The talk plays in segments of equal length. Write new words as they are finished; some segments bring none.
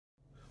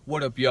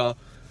What up, y'all?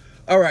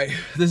 All right,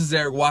 this is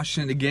Eric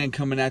Washington again,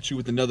 coming at you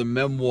with another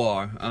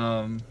memoir.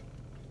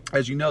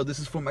 As you know, this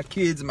is for my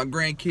kids and my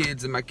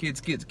grandkids and my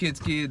kids' and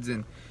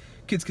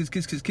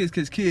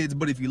kids.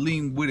 But if you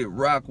lean with it,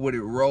 rock with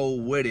it, roll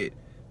with it,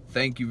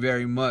 thank you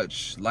very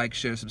much. Like,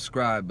 share,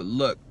 subscribe. But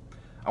look,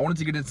 I wanted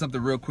to get into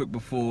something real quick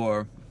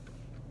before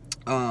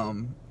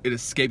it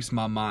escapes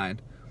my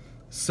mind.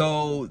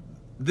 So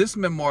this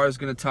memoir is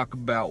going to talk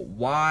about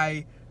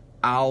why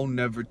I'll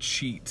never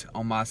cheat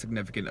on my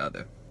significant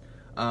other.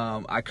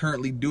 I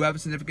currently do have a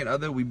significant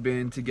other. We've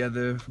been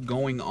together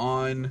going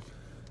on,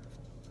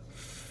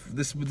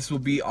 this will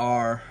be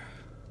our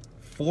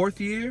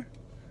 4th year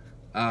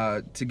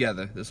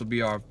together. This will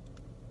be our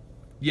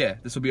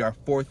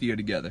 4th year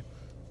together.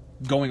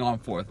 Going on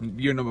 4th,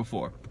 year number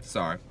 4,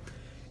 sorry.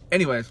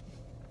 Anyways,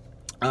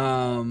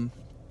 and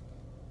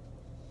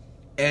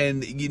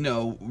you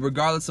know,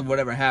 regardless of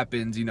whatever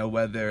happens, you know,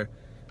 whether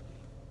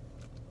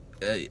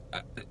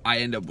I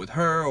end up with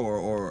her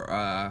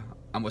or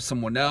I'm with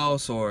someone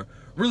else, or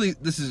really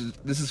this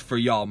is for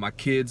y'all, my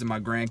kids and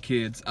my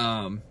grandkids.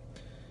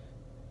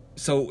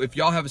 So if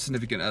y'all have a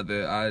significant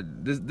other,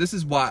 this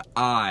is why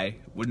I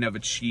would never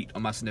cheat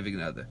on my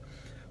significant other.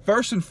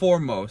 First and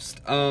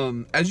foremost,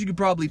 as you can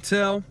probably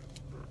tell,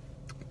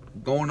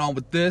 going on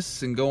with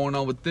this and going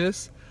on with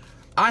this,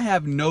 I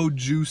have no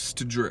juice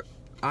to drip.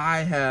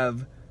 I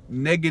have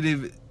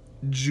negative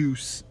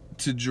juice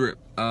to drip.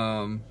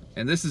 And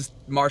this is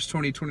March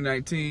 20,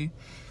 2019.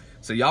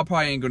 So y'all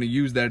probably ain't gonna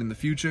use that in the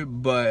future,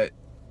 but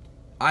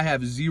I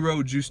have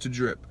zero juice to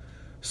drip.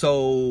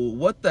 So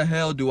what the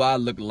hell do I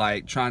look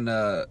like trying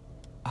to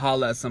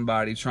holler at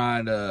somebody,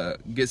 trying to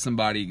get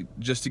somebody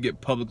just to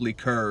get publicly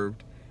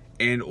curved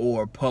and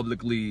or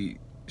publicly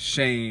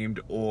shamed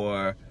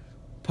or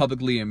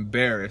publicly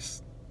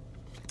embarrassed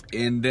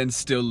and then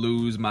still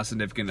lose my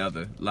significant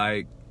other?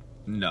 Like,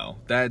 no,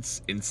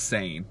 that's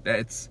insane.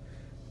 That's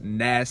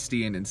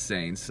nasty and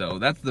insane. So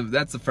that's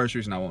the first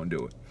reason I won't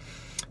do it.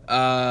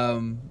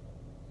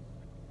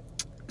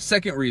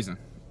 Second reason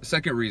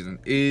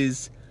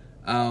is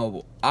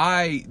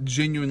I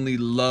genuinely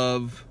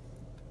love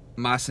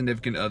my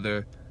significant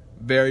other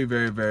very,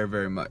 very, very,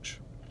 very much.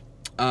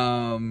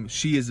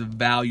 She is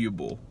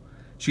valuable.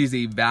 She's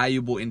a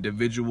valuable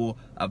individual,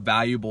 a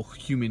valuable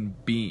human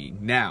being.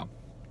 Now,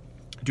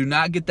 do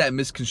not get that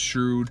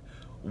misconstrued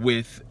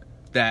with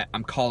that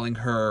I'm calling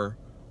her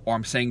or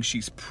I'm saying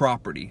she's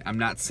property. I'm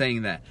not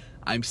saying that.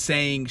 I'm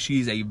saying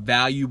she's a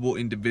valuable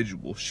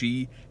individual.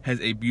 She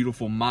has a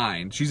beautiful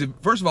mind.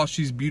 First of all,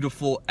 she's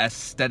beautiful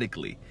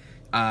aesthetically.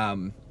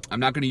 I'm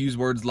not going to use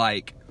words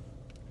like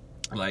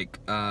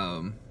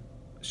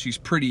she's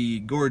pretty,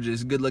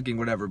 gorgeous, good looking,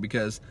 whatever,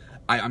 because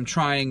I'm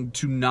trying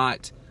to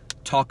not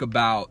talk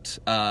about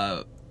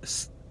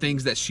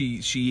things that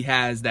she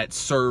has that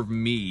serve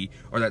me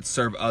or that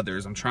serve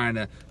others. I'm trying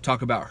to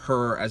talk about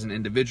her as an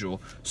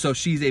individual. So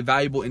she's a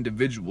valuable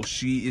individual.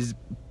 She is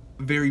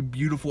very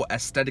beautiful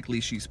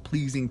aesthetically. She's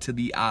pleasing to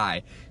the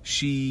eye.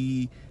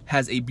 She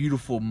has a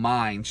beautiful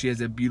mind. She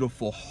has a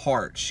beautiful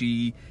heart.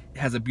 She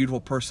has a beautiful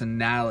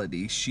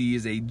personality. She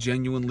is a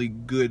genuinely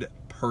good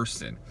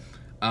person.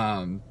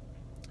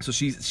 So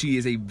she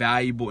is a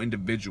valuable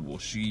individual.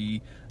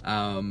 She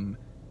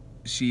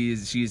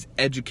is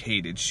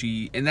educated.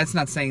 And that's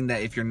not saying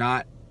that if you're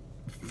not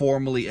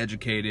formally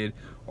educated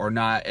or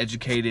not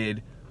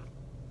educated,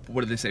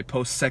 what do they say,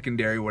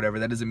 post-secondary, whatever,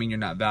 that doesn't mean you're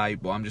not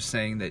valuable. I'm just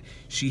saying that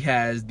she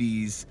has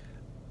these,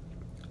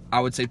 I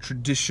would say,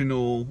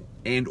 traditional,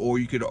 and or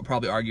you could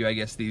probably argue, I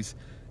guess, these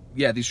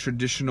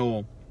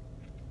traditional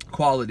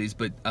qualities,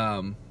 but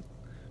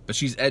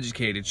she's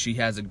educated. She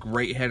has a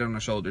great head on her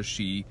shoulders.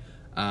 She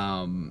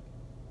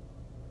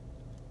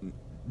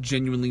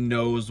genuinely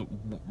knows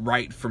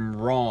right from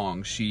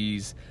wrong.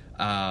 She's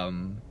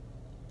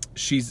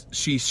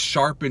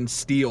sharpened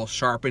steel,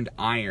 sharpened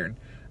iron,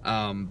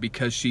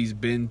 because she's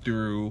been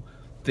through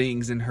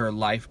things in her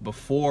life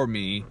before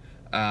me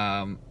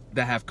that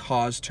have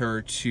caused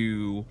her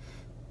to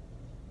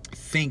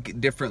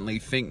think differently,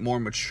 think more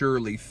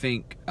maturely,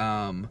 think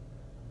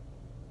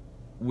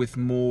with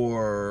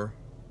more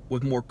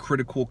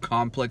critical,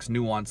 complex,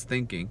 nuanced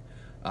thinking,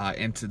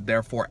 and to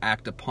therefore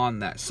act upon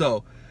that.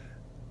 So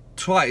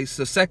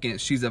second,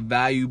 she's a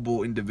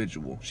valuable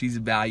individual. She's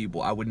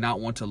valuable. I would not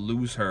want to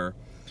lose her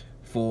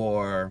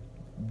for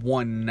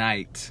one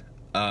night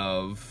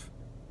of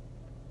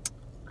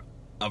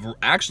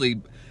actually,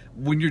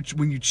 when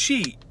you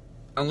cheat,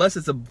 unless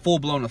it's a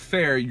full-blown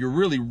affair, you're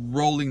really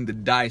rolling the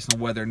dice on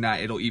whether or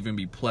not it'll even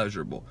be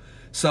pleasurable.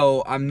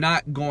 So I'm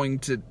not going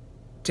to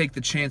take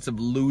the chance of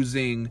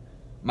losing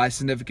my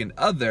significant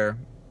other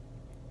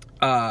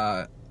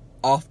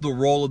off the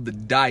roll of the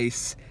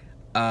dice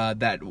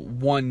that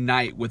one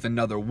night with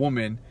another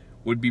woman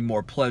would be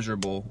more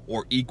pleasurable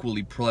or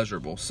equally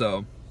pleasurable.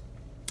 So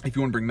if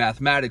you want to bring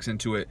mathematics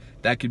into it,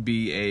 that could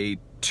be a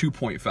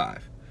 2.5.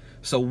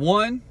 So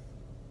 1,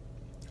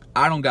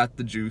 I don't got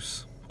the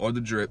juice or the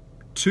drip.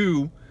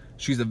 2,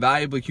 she's a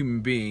valuable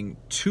human being.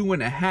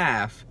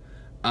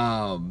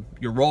 2.5,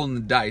 you're rolling the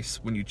dice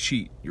when you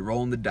cheat. You're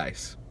rolling the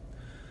dice.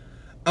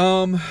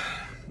 And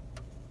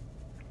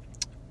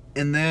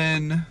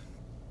then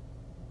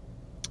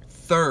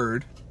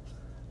third,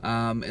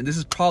 and this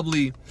is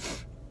probably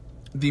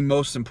the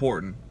most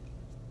important.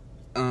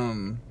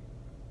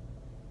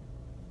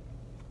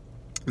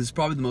 This is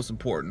probably the most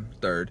important.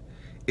 Third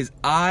is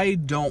I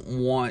don't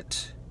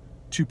want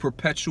to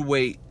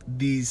perpetuate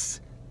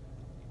these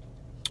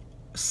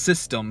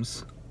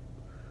systems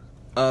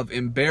of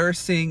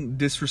embarrassing,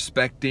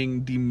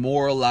 disrespecting,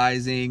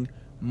 demoralizing,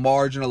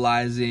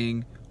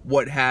 marginalizing,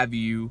 what have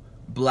you,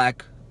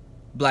 black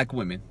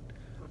women,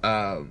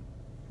 the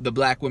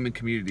black women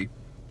community.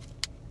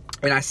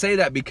 And I say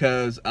that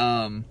because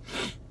I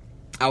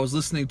was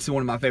listening to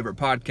one of my favorite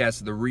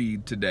podcasts, The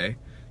Read, today.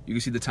 You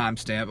can see the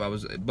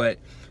timestamp. But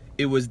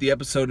it was the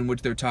episode in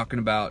which they were talking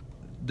about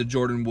the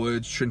Jordan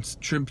Woods,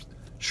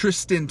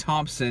 Tristan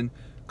Thompson,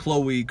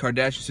 Khloe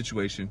Kardashian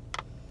situation.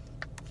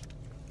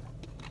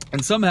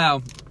 And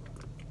somehow,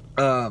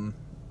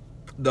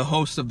 the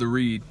host of The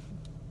Read,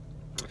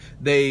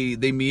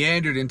 they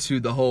meandered into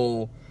the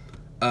whole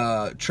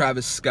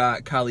Travis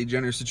Scott, Kylie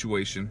Jenner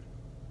situation,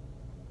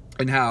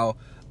 and how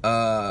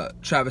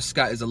Travis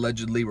Scott is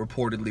allegedly,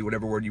 reportedly,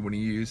 whatever word you want to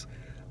use,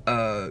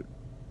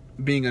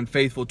 being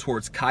unfaithful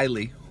towards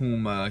Kylie,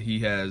 whom he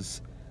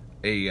has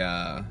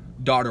a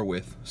daughter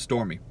with,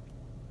 Stormy.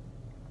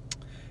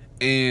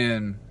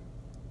 And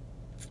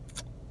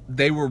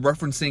they were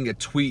referencing a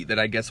tweet that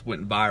I guess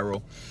went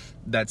viral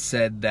that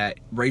said that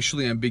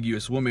racially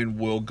ambiguous women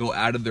will go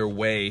out of their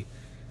way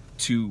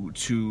to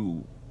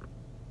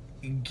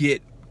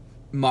get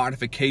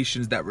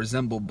modifications that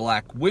resemble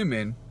black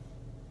women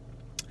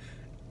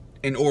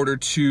in order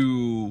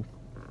to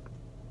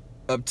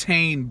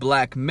obtain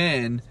black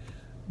men,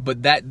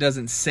 but that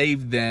doesn't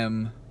save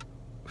them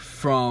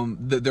from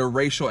their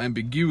racial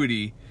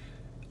ambiguity.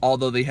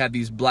 Although they have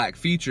these black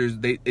features,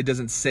 it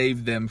doesn't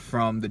save them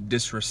from the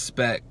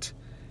disrespect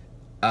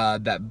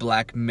that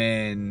black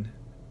men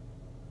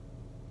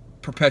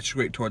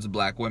perpetuate towards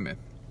black women.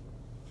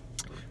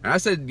 And I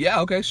said,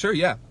 yeah, okay, sure,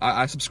 yeah,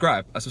 I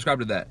subscribe. I subscribe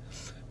to that.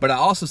 But I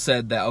also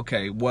said that,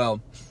 okay,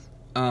 well,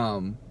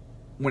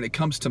 when it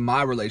comes to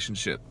my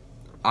relationship,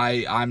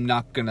 I'm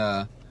not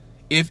gonna,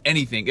 if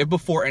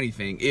before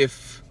anything,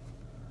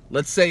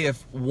 let's say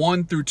if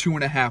 1 through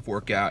 2.5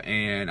 work out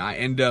and I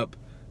end up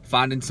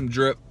finding some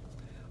drip,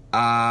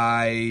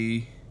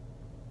 I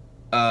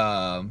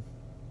for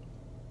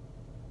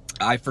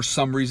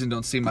some reason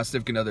don't see my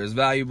significant other as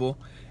valuable,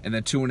 and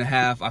then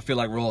 2.5, I feel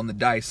like rolling the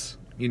dice,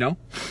 you know?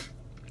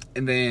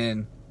 But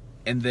then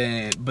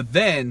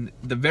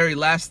the very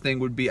last thing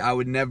would be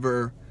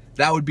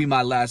that would be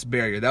my last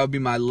barrier. That would be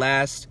my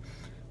last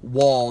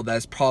wall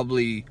that's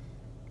probably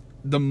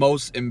the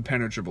most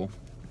impenetrable.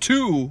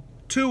 2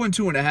 and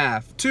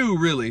 2.5. 2,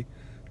 really.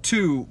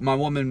 2, my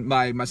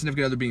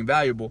significant other being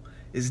valuable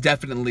is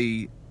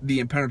definitely the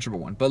impenetrable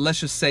one. But let's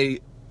just say,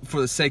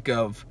 for the sake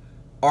of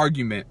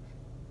argument,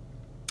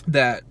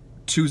 that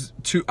 2,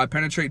 I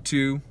penetrate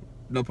 2,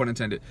 no pun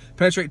intended,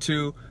 penetrate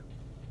 2,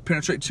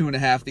 penetrate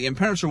 2.5. The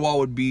impenetrable wall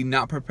would be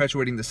not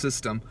perpetuating the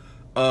system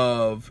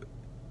of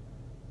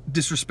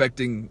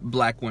disrespecting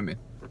black women.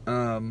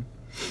 And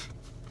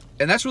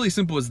that's really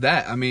simple as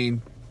that. I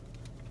mean,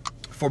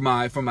 for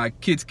my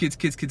kids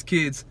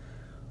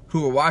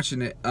who are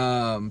watching it,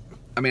 I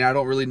mean, I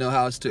don't really know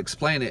how else to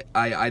explain it.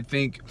 I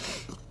think,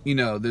 you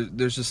know,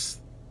 there's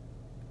just,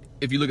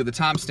 if you look at the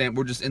timestamp,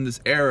 we're just in this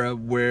era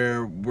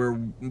where we're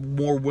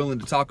more willing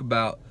to talk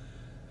about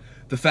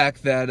the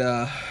fact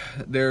that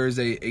there is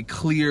a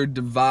clear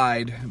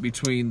divide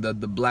between the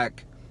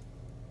black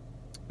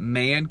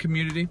man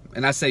community,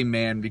 and I say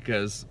man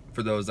because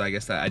for those, I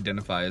guess, that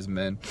identify as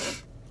men,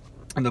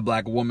 and the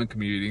black woman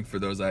community for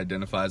those that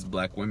identify as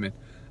black women.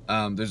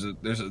 There's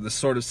this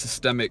sort of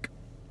systematic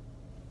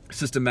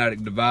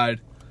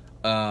divide,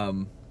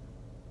 in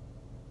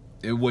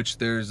which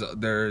there's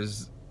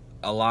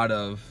a lot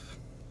of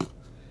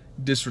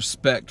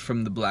disrespect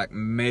from the black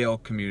male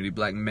community,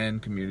 black men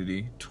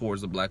community,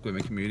 towards the black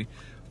women community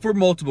for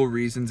multiple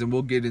reasons, and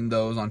we'll get in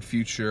those on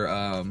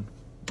future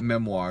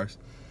memoirs.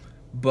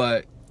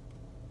 But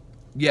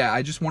yeah,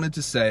 I just wanted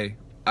to say,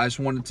 I just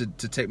wanted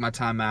to take my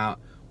time out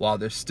while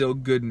there's still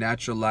good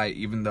natural light,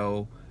 even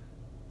though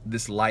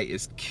this light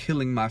is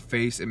killing my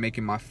face and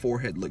making my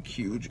forehead look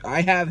huge.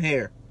 I have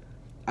hair.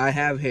 I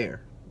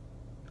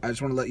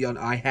just want to let y'all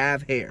know I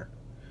have hair.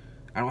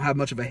 I don't have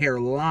much of a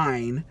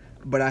hairline,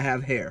 but I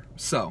have hair.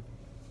 So,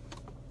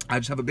 I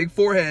just have a big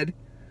forehead.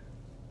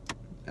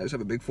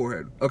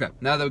 Okay,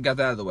 now that we got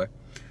that out of the way.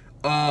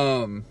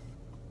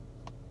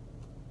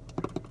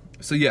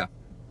 So yeah.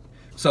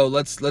 So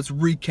let's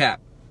recap,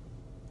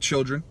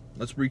 children.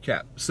 Let's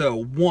recap.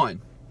 So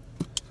 1,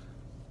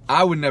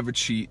 I would never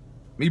cheat,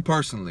 me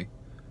personally,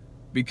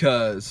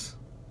 because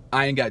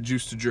I ain't got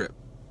juice to drip.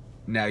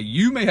 Now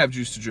you may have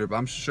juice to drip.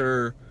 I'm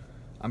sure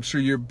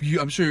you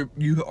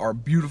are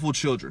beautiful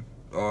children,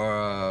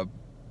 or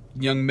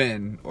young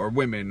men or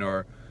women,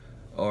 or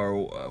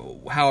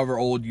however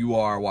old you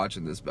are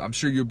watching this. But I'm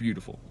sure you're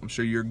beautiful. I'm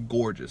sure you're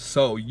gorgeous.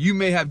 So you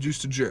may have juice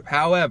to drip.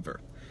 However,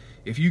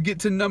 if you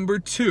get to number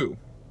 2,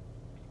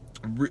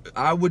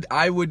 I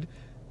would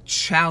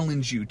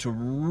challenge you to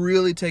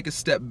really take a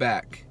step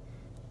back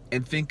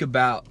and think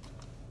about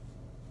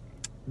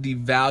the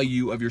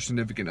value of your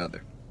significant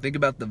other. Think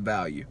about the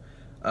value.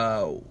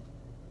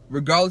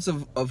 Regardless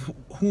of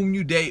whom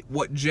you date,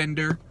 what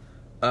gender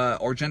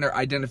or gender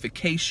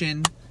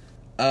identification,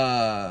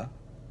 I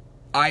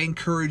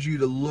encourage you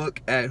to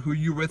look at who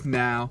you're with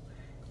now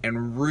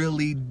and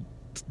really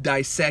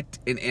dissect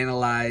and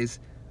analyze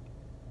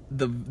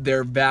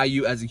their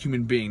value as a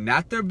human being.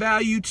 Not their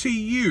value to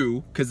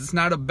you, because it's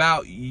not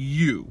about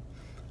you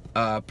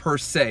per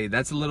se.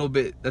 That's a little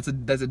bit, that's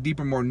a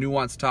deeper, more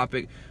nuanced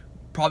topic,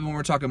 probably when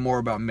we're talking more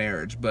about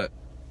marriage. But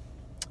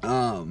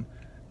and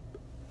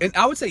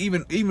I would say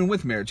even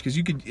with marriage, because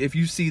you could, if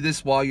you see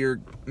this while you're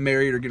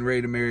married or getting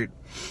ready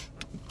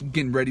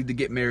to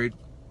get married,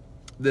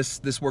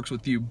 this works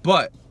with you.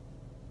 But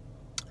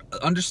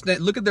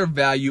understand, look at their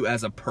value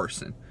as a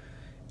person.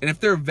 And if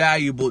they're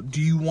valuable,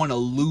 do you want to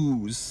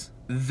lose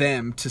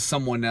them to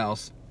someone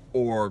else,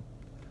 or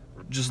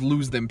just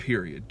lose them,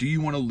 period? Do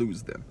you want to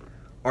lose them?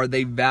 Are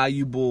they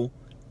valuable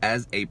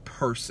as a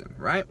person,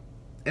 right?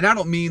 And I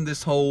don't mean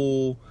this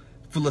whole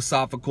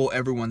philosophical,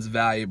 everyone's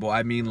valuable.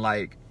 I mean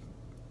like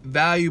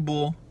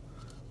valuable,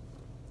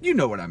 you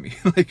know what I mean.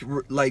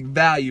 like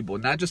valuable,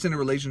 not just in a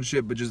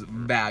relationship, but just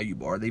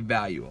valuable. Are they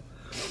valuable?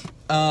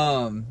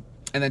 And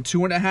then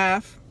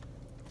 2.5,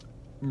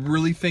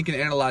 really think and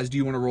analyze, do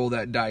you want to roll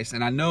that dice?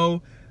 And I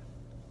know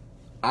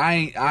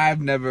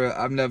I've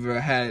never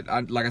had,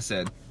 like I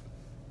said,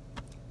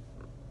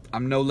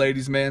 I'm no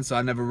ladies man, so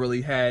I never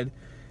really had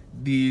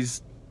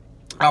these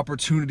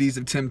opportunities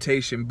of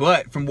temptation.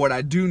 But from what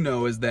I do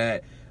know is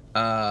that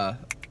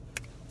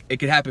it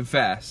can happen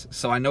fast.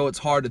 So I know it's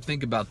hard to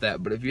think about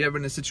that. But if you're ever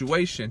in a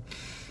situation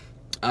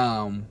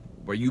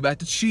where you about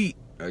to cheat,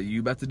 or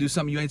you about to do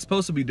something you ain't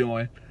supposed to be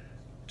doing,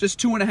 just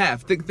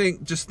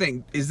 2.5. Just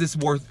think. Is this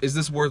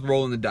worth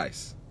rolling the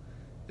dice?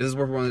 Is this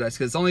worth rolling the dice?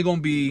 Because it's only going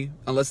to be,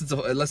 unless it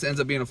ends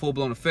up being a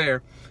full-blown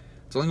affair,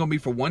 it's only going to be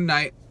for one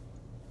night.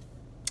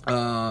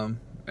 And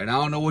I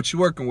don't know what you're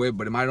working with,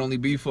 but it might only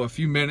be for a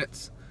few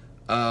minutes.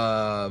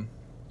 So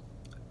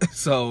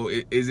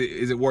is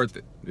it worth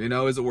it? You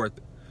know, is it worth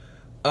it?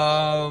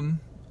 And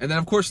then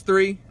of course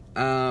 3.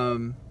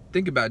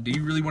 Think about it. Do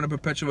you really want to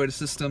perpetuate a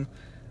system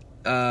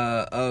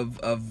or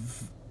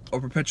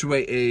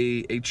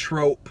perpetuate a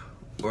trope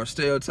or a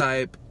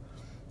stereotype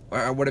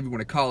or whatever you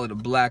want to call it,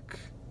 of black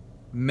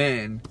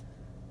men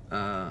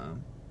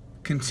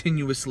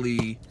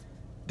continuously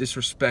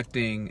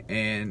disrespecting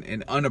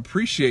and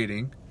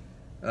unappreciating?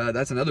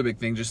 That's another big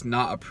thing, just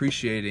not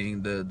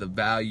appreciating the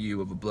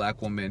value of a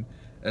black woman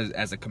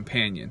as a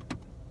companion.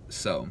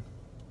 So,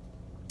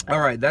 all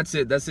right, that's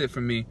it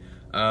for me.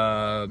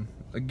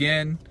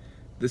 Again,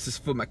 this is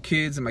for my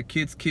kids and my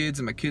kids' kids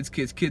and my kids'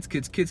 kids' kids'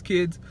 kids' kids'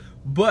 kids.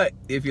 But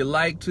if you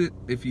liked it,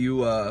 if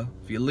you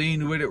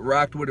leaned with it,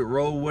 rocked with it,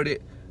 rolled with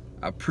it,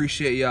 I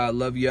appreciate y'all. I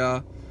love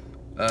y'all.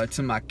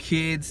 To my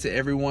kids, to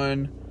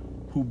everyone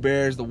who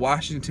bears the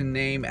Washington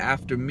name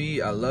after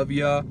me, I love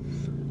y'all.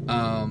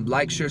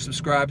 Like, share,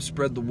 subscribe,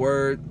 spread the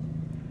word.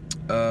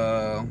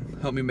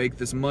 Help me make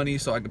this money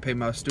so I can pay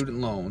my student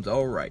loans.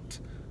 All right.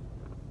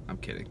 I'm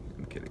kidding.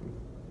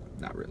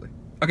 Not really.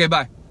 Okay,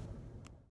 bye.